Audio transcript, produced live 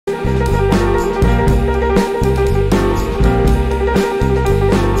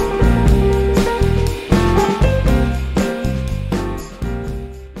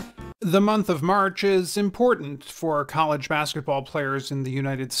month of March is important for college basketball players in the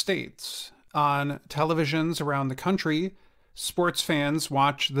United States. On televisions around the country, sports fans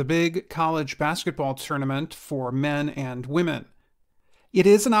watch the big college basketball tournament for men and women. It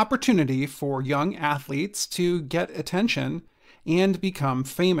is an opportunity for young athletes to get attention and become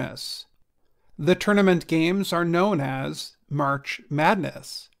famous. The tournament games are known as March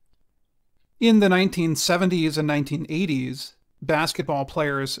Madness. In the 1970s and 1980s, basketball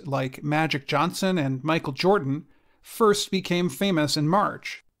players like Magic Johnson and Michael Jordan first became famous in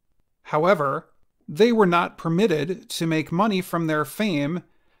March. However, they were not permitted to make money from their fame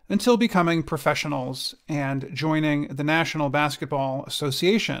until becoming professionals and joining the National Basketball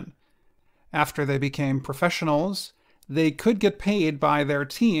Association. After they became professionals, they could get paid by their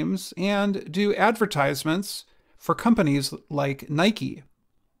teams and do advertisements for companies like Nike.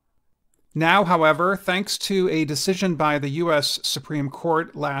 Now, however, thanks to a decision by the U.S. Supreme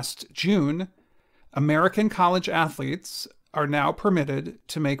Court last June, American college athletes are now permitted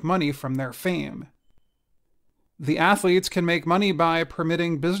to make money from their fame. The athletes can make money by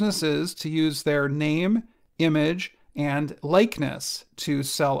permitting businesses to use their name, image, and likeness to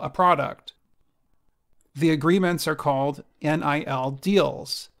sell a product. The agreements are called NIL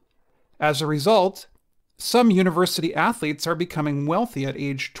deals. As a result, some university athletes are becoming wealthy at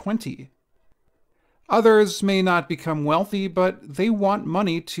age 20. Others may not become wealthy, but they want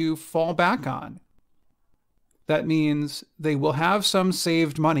money to fall back on. That means they will have some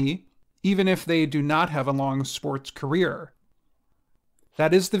saved money, even if they do not have a long sports career.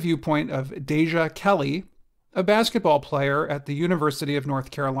 That is the viewpoint of Deja Kelly, a basketball player at the University of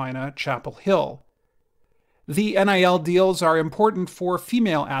North Carolina, Chapel Hill. The NIL deals are important for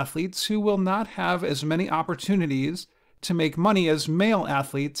female athletes who will not have as many opportunities to make money as male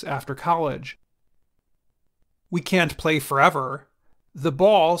athletes after college. "We can't play forever. The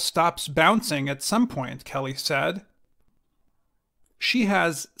ball stops bouncing at some point," Kelly said. She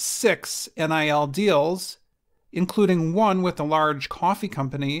has 6 NIL deals, including one with a large coffee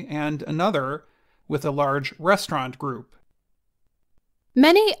company and another with a large restaurant group.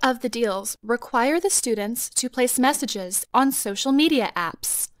 Many of the deals require the students to place messages on social media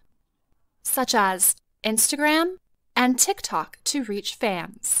apps, such as Instagram and TikTok, to reach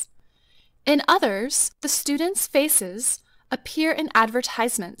fans. In others, the students' faces appear in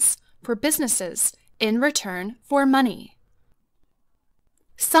advertisements for businesses in return for money.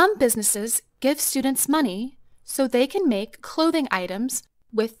 Some businesses give students money so they can make clothing items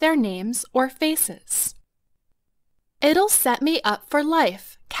with their names or faces. "It'll set me up for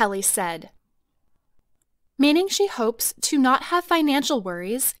life," Kelly said, meaning she hopes to not have financial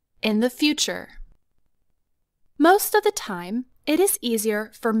worries in the future. Most of the time, it is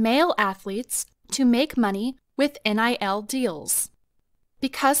easier for male athletes to make money with NIL deals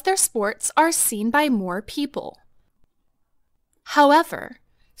because their sports are seen by more people. However,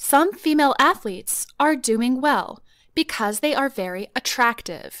 some female athletes are doing well because they are very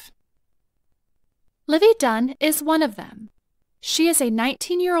attractive. Livy Dunn is one of them. She is a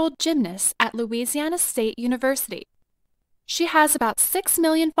 19-year-old gymnast at Louisiana State University. She has about 6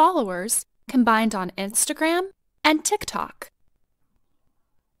 million followers combined on Instagram and TikTok.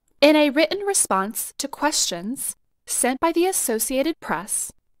 In a written response to questions sent by the Associated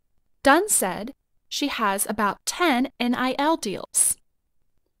Press, Dunn said she has about 10 NIL deals.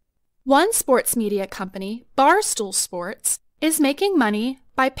 One sports media company, Barstool Sports, is making money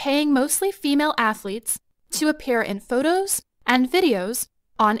by paying mostly female athletes to appear in photos and videos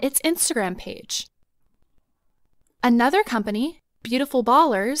on its Instagram page. Another company, Beautiful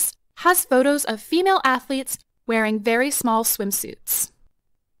Ballers, has photos of female athletes wearing very small swimsuits.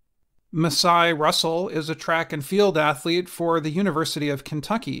 Masai Russell is a track and field athlete for the University of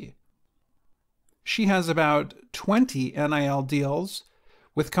Kentucky. She has about 20 NIL deals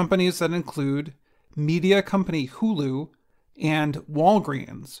with companies that include media company Hulu and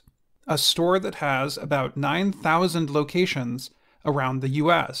Walgreens, a store that has about 9,000 locations around the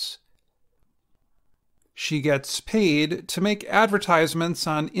U.S. She gets paid to make advertisements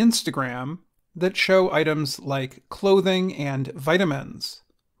on Instagram that show items like clothing and vitamins.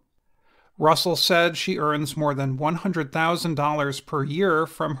 Russell said she earns more than $100,000 per year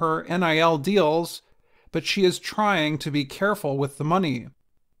from her NIL deals, but she is trying to be careful with the money.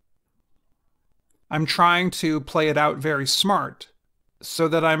 "I'm trying to play it out very smart, so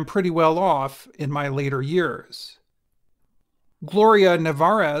that I'm pretty well off in my later years." Gloria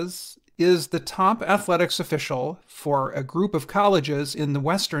Nevarez is the top athletics official for a group of colleges in the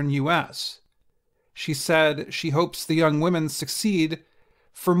western U.S. She said she hopes the young women succeed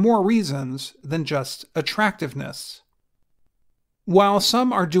for more reasons than just attractiveness. While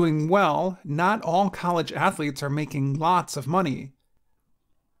some are doing well, not all college athletes are making lots of money.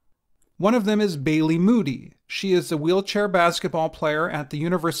 One of them is Bailey Moody. She is a wheelchair basketball player at the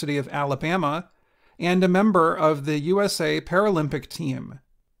University of Alabama and a member of the USA Paralympic team.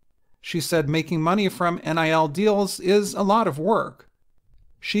 She said making money from NIL deals is a lot of work.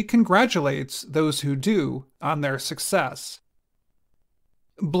 She congratulates those who do on their success.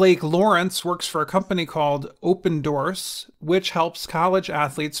 Blake Lawrence works for a company called Open Doors, which helps college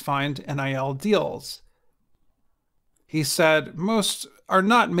athletes find NIL deals. He said most are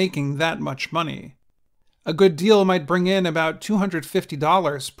not making that much money. A good deal might bring in about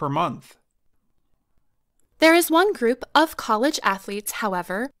 $250 per month. There is one group of college athletes,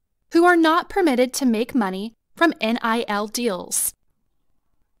 however, who are not permitted to make money from NIL deals.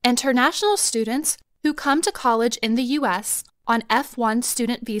 International students who come to college in the U.S. on F-1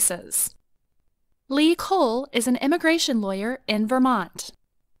 student visas. Lee Cole is an immigration lawyer in Vermont.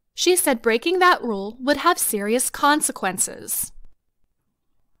 She said breaking that rule would have serious consequences.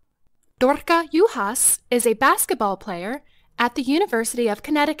 Dorka Juhas is a basketball player at the University of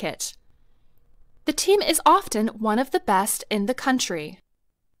Connecticut. The team is often one of the best in the country.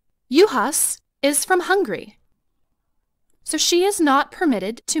 Juhas is from Hungary, so she is not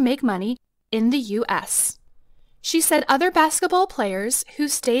permitted to make money in the U.S. She said other basketball players who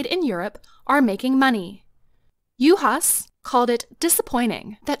stayed in Europe are making money. Juhas called it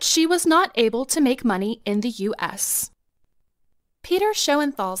disappointing that she was not able to make money in the U.S. Peter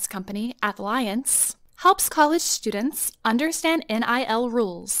Schoenthal's company, Alliance, helps college students understand NIL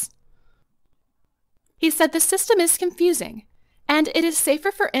rules. He said the system is confusing, and it is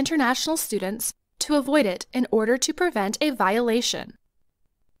safer for international students to avoid it in order to prevent a violation.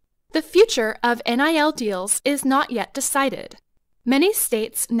 The future of NIL deals is not yet decided. Many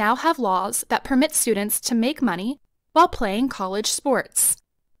states now have laws that permit students to make money while playing college sports.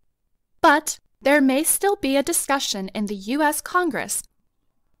 But there may still be a discussion in the U.S. Congress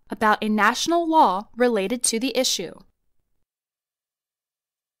about a national law related to the issue.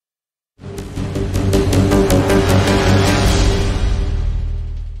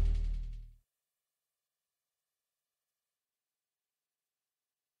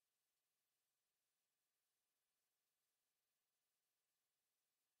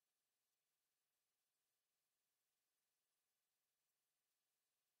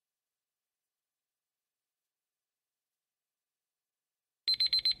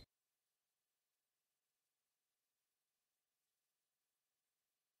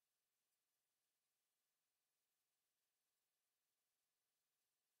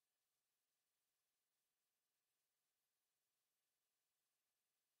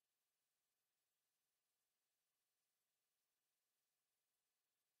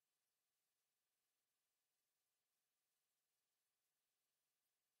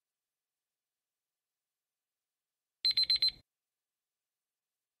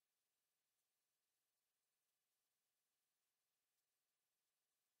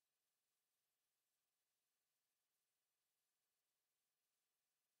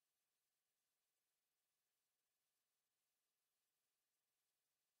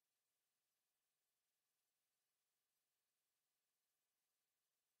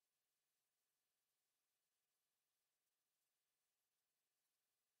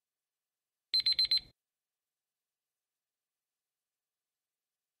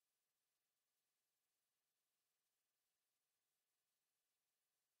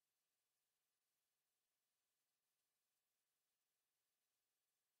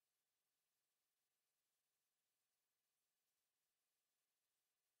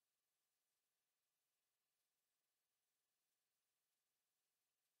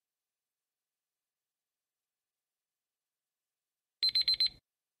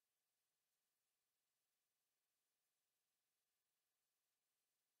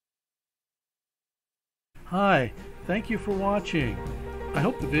 Hi, thank you for watching. I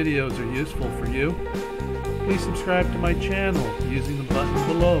hope the videos are useful for you. Please subscribe to my channel using the button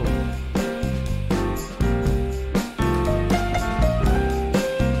below.